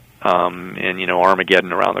and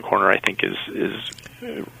Armageddon around the corner, I think is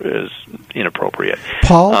inappropriate.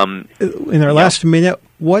 Paul, in our last minute,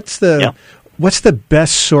 what's the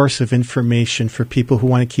best source of information for people who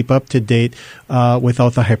want to keep up to date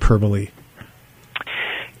without the hyperbole?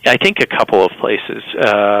 I think a couple of places.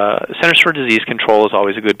 Centers for Disease Control is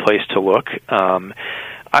always a good place to look. I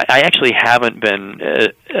actually haven't been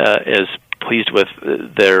as pleased with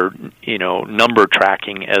their number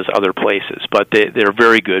tracking as other places, but they're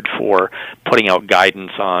very good for putting out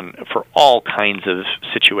guidance for all kinds of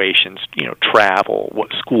situations, travel,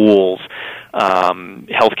 schools,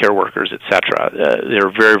 healthcare workers, etc. They're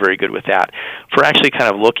very, very good with that. For actually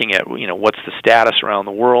kind of looking at what's the status around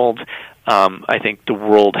the world, I think the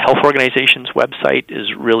World Health Organization's website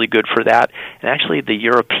is really good for that, and actually the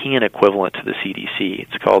European equivalent to the CDC.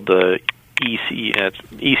 It's called the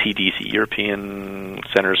ECDC, European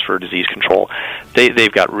Centers for Disease Control.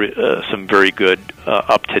 They've got some very good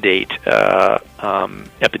up-to-date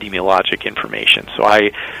epidemiologic information. So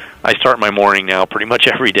I start my morning now pretty much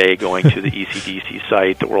every day going to the ECDC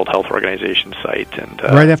site, the World Health Organization site, and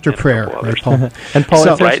right after prayer, right, Paul? And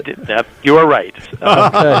Paul, you are right.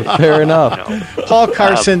 Okay, fair enough. Paul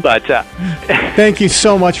Carson, thank you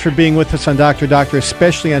so much for being with us on Dr. Doctor,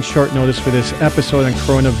 especially on short notice for this episode on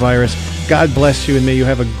coronavirus. God bless you, and may you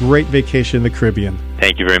have a great vacation in the Caribbean.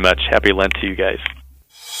 Thank you very much. Happy Lent to you guys.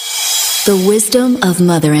 The wisdom of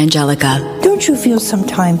Mother Angelica. Don't you feel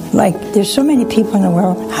sometime like there's so many people in the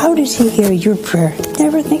world? How does he hear your prayer?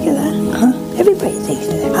 Never think of that, huh? Everybody thinks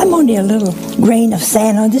of that. I'm only a little grain of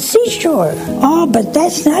sand on the seashore. Oh, but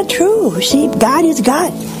that's not true. See, God is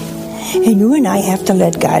God. And you and I have to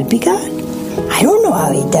let God be God. I don't know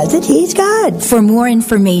how he does it. He's God. For more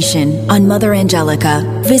information on Mother Angelica,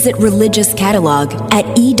 visit Religious Catalog at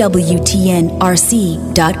EWTNRC.com.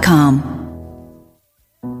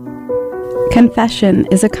 Confession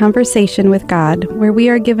is a conversation with God where we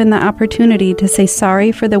are given the opportunity to say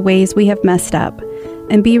sorry for the ways we have messed up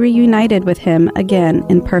and be reunited with Him again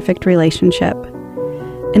in perfect relationship.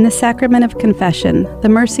 In the sacrament of confession, the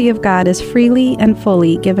mercy of God is freely and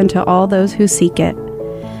fully given to all those who seek it.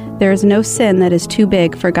 There is no sin that is too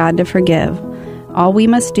big for God to forgive. All we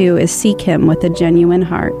must do is seek Him with a genuine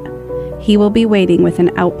heart. He will be waiting with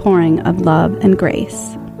an outpouring of love and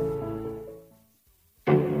grace.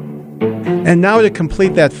 And now to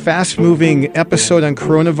complete that fast-moving episode on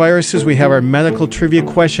coronaviruses, we have our medical trivia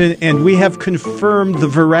question, and we have confirmed the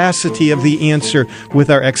veracity of the answer with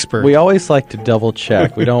our expert. We always like to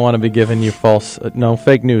double-check. We don't want to be giving you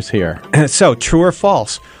fake news here. So, true or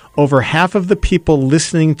false? Over half of the people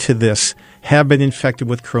listening to this have been infected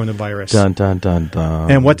with coronavirus. Dun, dun, dun,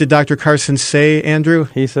 dun. And what did Dr. Carson say, Andrew?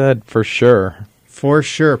 He said, for sure. For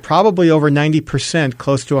sure. Probably over 90%,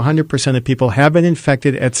 close to 100% of people have been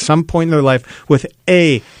infected at some point in their life with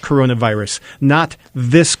a coronavirus, not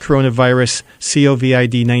this coronavirus,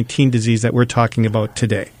 COVID-19 disease that we're talking about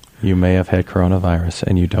today. You may have had coronavirus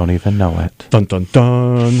and you don't even know it. Dun, dun,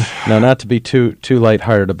 dun. Now, not to be too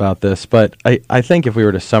lighthearted about this, but I think if we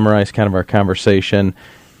were to summarize kind of our conversation,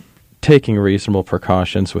 taking reasonable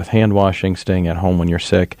precautions with hand washing, staying at home when you're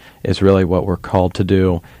sick is really what we're called to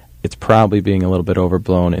do. It's probably being a little bit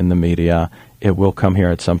overblown in the media. It will come here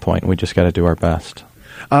at some point, and we just got to do our best.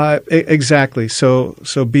 Exactly. So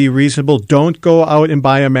be reasonable. Don't go out and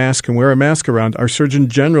buy a mask and wear a mask around. Our Surgeon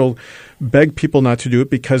General begged people not to do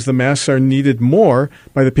it because the masks are needed more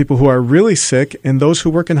by the people who are really sick and those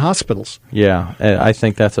who work in hospitals. Yeah, I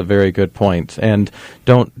think that's a very good point. And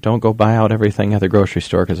don't go buy out everything at the grocery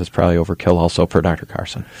store because it's probably overkill also per Dr.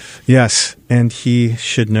 Carson. Yes, and he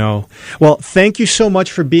should know. Well, thank you so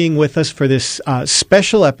much for being with us for this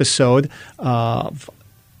special episode of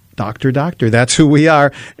Dr. Doctor. That's who we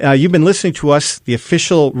are. You've been listening to us, the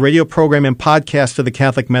official radio program and podcast of the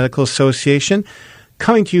Catholic Medical Association,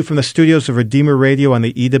 coming to you from the studios of Redeemer Radio on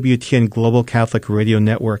the EWTN Global Catholic Radio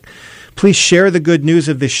Network. Please share the good news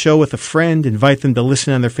of this show with a friend. Invite them to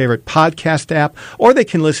listen on their favorite podcast app, or they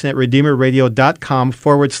can listen at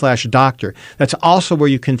redeemerradio.com/doctor. That's also where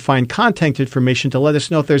you can find contact information to let us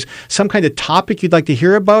know if there's some kind of topic you'd like to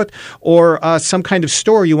hear about or some kind of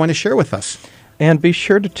story you want to share with us. And be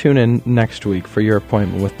sure to tune in next week for your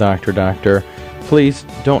appointment with Dr. Doctor. Please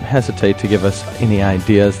don't hesitate to give us any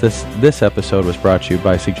ideas. This episode was brought to you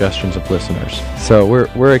by suggestions of listeners. So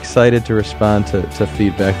we're excited to respond to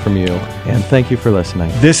feedback from you. And thank you for listening.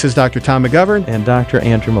 This is Dr. Tom McGovern and Dr.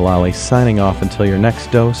 Andrew Mullally signing off until your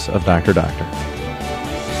next dose of Dr. Doctor.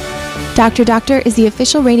 Dr. Doctor is the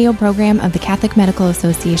official radio program of the Catholic Medical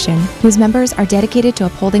Association, whose members are dedicated to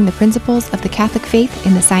upholding the principles of the Catholic faith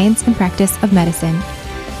in the science and practice of medicine.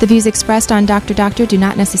 The views expressed on Dr. Doctor do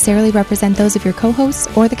not necessarily represent those of your co-hosts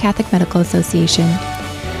or the Catholic Medical Association.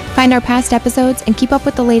 Find our past episodes and keep up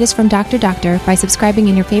with the latest from Dr. Doctor by subscribing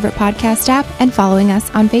in your favorite podcast app and following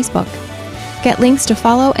us on Facebook. Get links to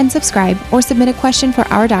follow and subscribe or submit a question for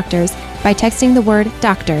our doctors by texting the word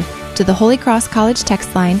DOCTOR to the Holy Cross College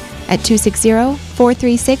text line at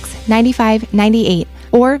 260-436-9598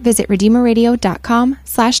 or visit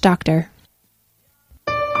redeemerradio.com/doctor.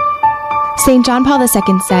 St. John Paul II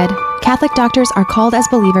said, Catholic doctors are called as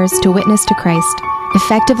believers to witness to Christ,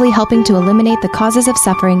 effectively helping to eliminate the causes of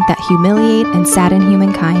suffering that humiliate and sadden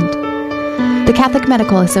humankind. The Catholic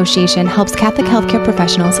Medical Association helps Catholic healthcare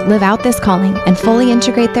professionals live out this calling and fully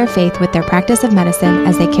integrate their faith with their practice of medicine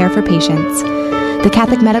as they care for patients. The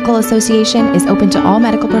Catholic Medical Association is open to all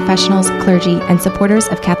medical professionals, clergy, and supporters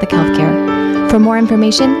of Catholic healthcare. For more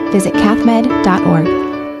information, visit cathmed.org.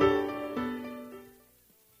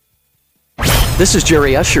 This is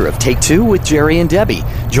Jerry Usher of Take Two with Jerry and Debbie.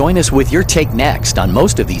 Join us with your take next on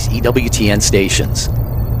most of these EWTN stations.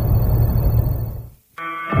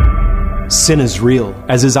 Sin is real,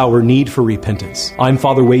 as is our need for repentance. I'm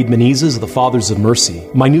Father Wade Menezes of the Fathers of Mercy.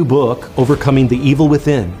 My new book, Overcoming the Evil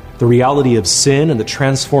Within, the reality of sin and the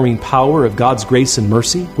transforming power of God's grace and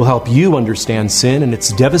mercy, will help you understand sin and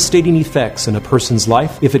its devastating effects in a person's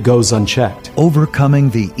life if it goes unchecked. Overcoming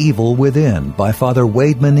the Evil Within by Father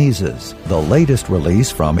Wade Menezes, the latest release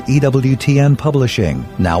from EWTN Publishing,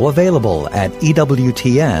 now available at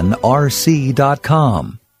EWTNRC.com.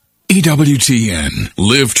 EWTN.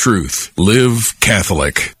 Live truth. Live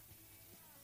Catholic.